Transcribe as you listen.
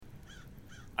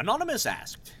Anonymous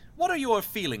asked, "What are your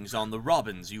feelings on the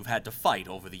Robins you've had to fight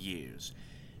over the years?"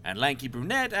 And Lanky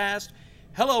Brunette asked,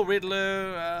 "Hello,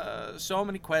 Riddler. So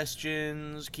many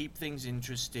questions. Keep things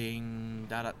interesting.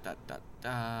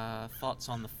 Thoughts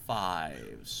on the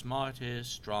 5.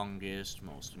 Smartest, strongest,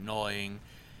 most annoying.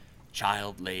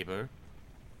 Child labor."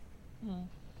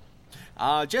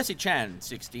 Jesse Chan,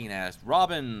 16, asked,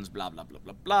 "Robins, blah, blah, blah,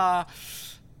 blah, blah."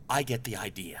 I get the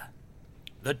idea.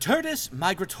 The Turdus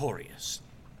migratorius,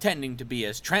 tending to be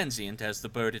as transient as the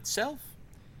bird itself.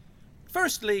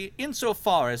 Firstly,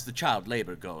 insofar as the child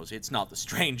labor goes, it's not the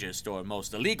strangest or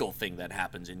most illegal thing that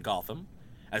happens in Gotham.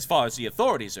 As far as the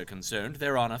authorities are concerned,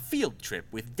 they're on a field trip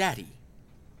with Daddy.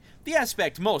 The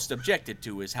aspect most objected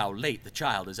to is how late the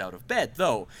child is out of bed,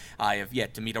 though I have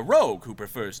yet to meet a rogue who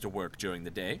prefers to work during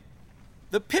the day.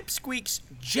 The pipsqueaks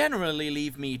generally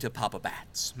leave me to Papa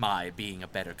Bats, my being a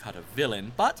better cut of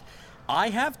villain, but I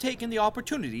have taken the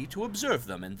opportunity to observe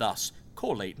them and thus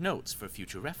collate notes for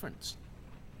future reference.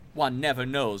 One never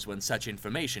knows when such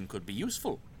information could be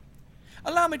useful.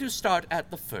 Allow me to start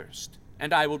at the first,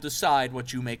 and I will decide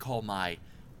what you may call my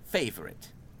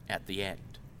favorite at the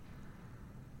end.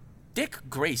 Dick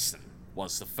Grayson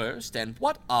was the first, and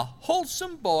what a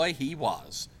wholesome boy he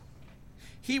was.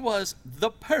 He was the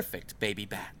perfect baby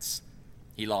Bats.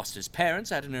 He lost his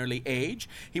parents at an early age.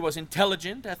 He was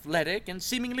intelligent, athletic, and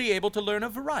seemingly able to learn a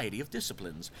variety of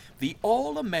disciplines. The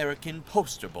all-American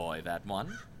poster boy, that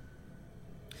one.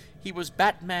 He was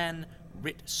Batman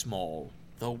writ small,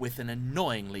 though with an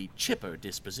annoyingly chipper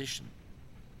disposition.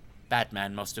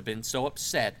 Batman must have been so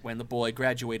upset when the boy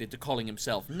graduated to calling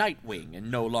himself Nightwing and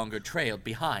no longer trailed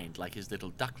behind like his little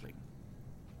duckling.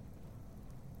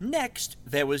 Next,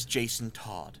 there was Jason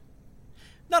Todd.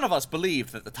 None of us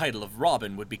believed that the title of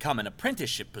Robin would become an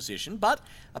apprenticeship position, but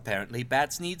apparently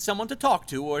Bats need someone to talk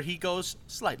to or he goes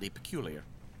slightly peculiar.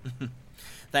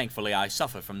 Thankfully, I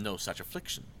suffer from no such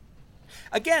affliction.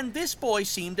 Again, this boy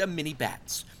seemed a mini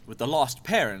Bats, with the lost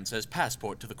parents as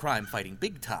passport to the crime-fighting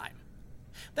big time.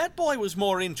 That boy was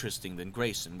more interesting than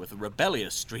Grayson, with a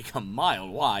rebellious streak a mile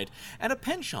wide and a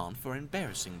penchant for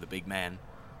embarrassing the big man.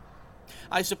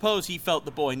 I suppose he felt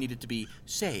the boy needed to be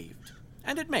saved,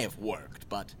 and it may have worked,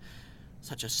 but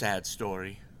such a sad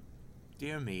story.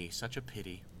 Dear me, such a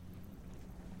pity.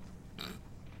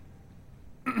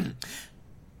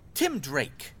 Tim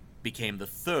Drake became the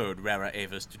third Rara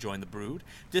Avis to join the brood.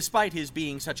 Despite his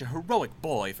being such a heroic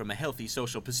boy from a healthy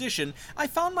social position, I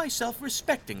found myself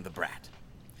respecting the brat.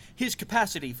 His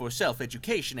capacity for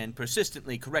self-education and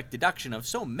persistently correct deduction of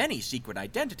so many secret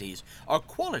identities are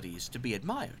qualities to be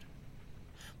admired.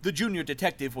 The junior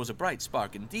detective was a bright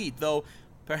spark indeed, though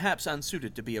perhaps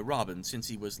unsuited to be a Robin since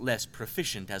he was less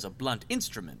proficient as a blunt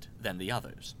instrument than the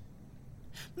others.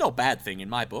 No bad thing in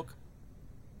my book.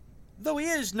 Though he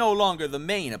is no longer the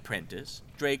main apprentice,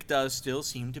 Drake does still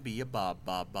seem to be a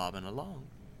bobbing along.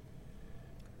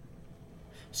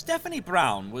 Stephanie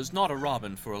Brown was not a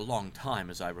Robin for a long time,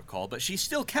 as I recall, but she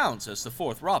still counts as the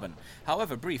fourth Robin,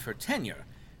 however brief her tenure.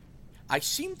 I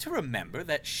seem to remember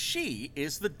that she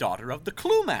is the daughter of the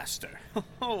Clue Master.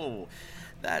 Oh,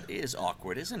 that is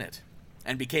awkward, isn't it?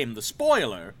 And became the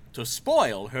spoiler to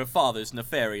spoil her father's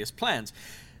nefarious plans.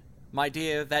 My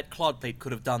dear, that Claudeplate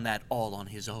could have done that all on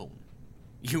his own.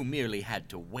 You merely had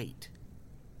to wait.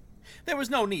 There was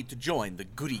no need to join the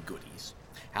goody-goodies.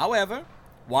 However,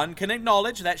 one can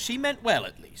acknowledge that she meant well,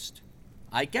 at least.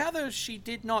 I gather she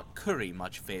did not curry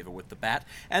much favor with the Bat,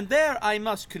 and there I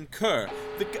must concur.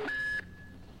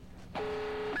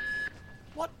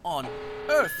 What on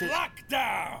earth is...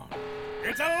 Lockdown!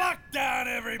 It's a lockdown,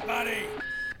 everybody!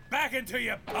 Back into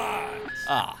your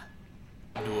pods!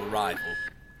 New arrival.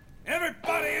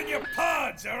 Everybody in your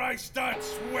pods or I start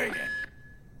swinging!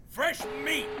 Fresh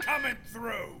meat coming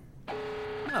through!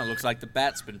 Well, looks like the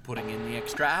Bat's been putting in the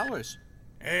extra hours.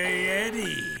 Hey,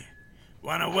 Eddie.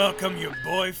 Wanna welcome your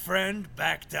boyfriend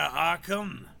back to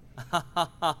Arkham?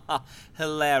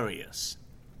 Hilarious.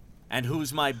 And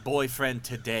who's my boyfriend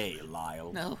today,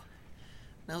 Lyle? No,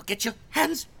 get your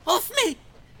hands off me!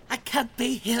 I can't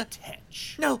be here.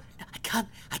 Tetch. No, I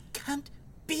can't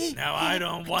be Now, here. I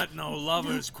don't want no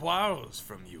lovers' quarrels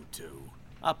from you two.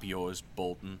 Up yours,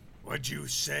 Bolton. What'd you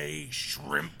say,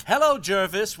 shrimp? Hello,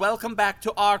 Jervis. Welcome back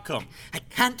to Arkham. I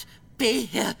can't be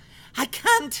here. I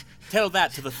can't. Tell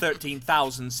that to the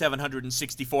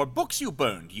 13,764 books you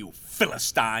burned, you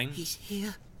Philistine. He's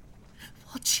here,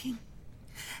 watching.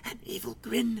 An evil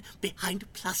grin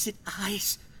behind placid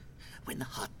eyes. When the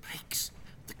heart breaks,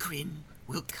 the grin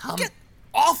will come. Get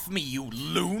off me, you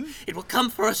loon! It will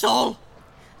come for us all.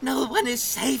 No one is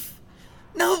safe.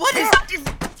 No one is...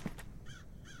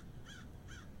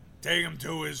 Take him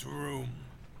to his room.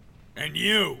 And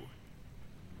you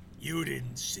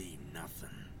didn't see nothing.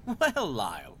 Well,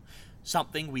 Lyle,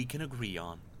 something we can agree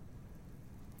on.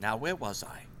 Now, where was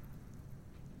I?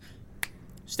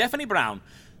 Stephanie Brown.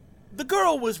 The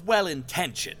girl was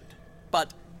well-intentioned,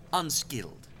 but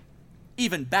unskilled.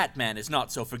 Even Batman is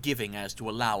not so forgiving as to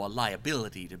allow a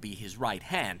liability to be his right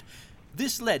hand.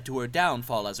 This led to her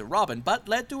downfall as a Robin, but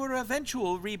led to her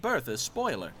eventual rebirth as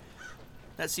Spoiler.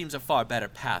 That seems a far better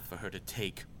path for her to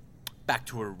take. Back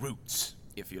to her roots,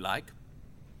 if you like.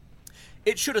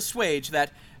 It should assuage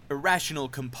that irrational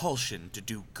compulsion to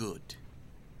do good.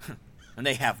 And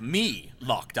they have me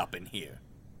locked up in here.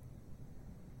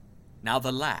 Now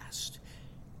the last,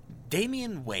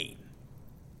 Damian Wayne.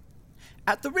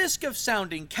 At the risk of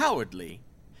sounding cowardly,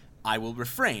 I will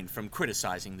refrain from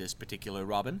criticizing this particular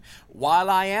Robin. While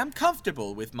I am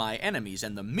comfortable with my enemies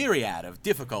and the myriad of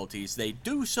difficulties they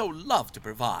do so love to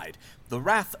provide, the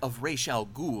wrath of Ra's al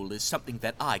Ghul is something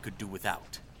that I could do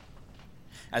without.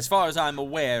 As far as I'm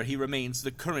aware, he remains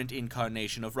the current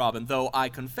incarnation of Robin, though I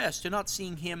confess to not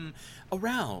seeing him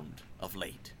around of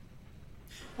late.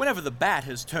 Whenever the Bat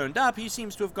has turned up, he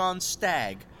seems to have gone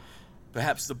stag.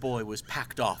 Perhaps the boy was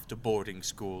packed off to boarding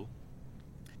school.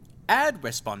 Ad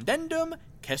respondendum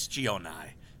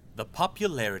questione, the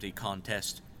popularity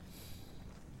contest.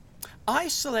 I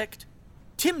select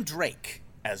Tim Drake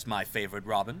as my favorite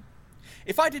Robin.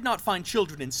 If I did not find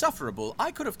children insufferable,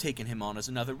 I could have taken him on as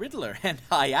another Riddler, and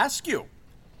I ask you,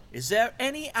 is there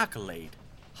any accolade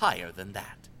higher than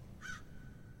that?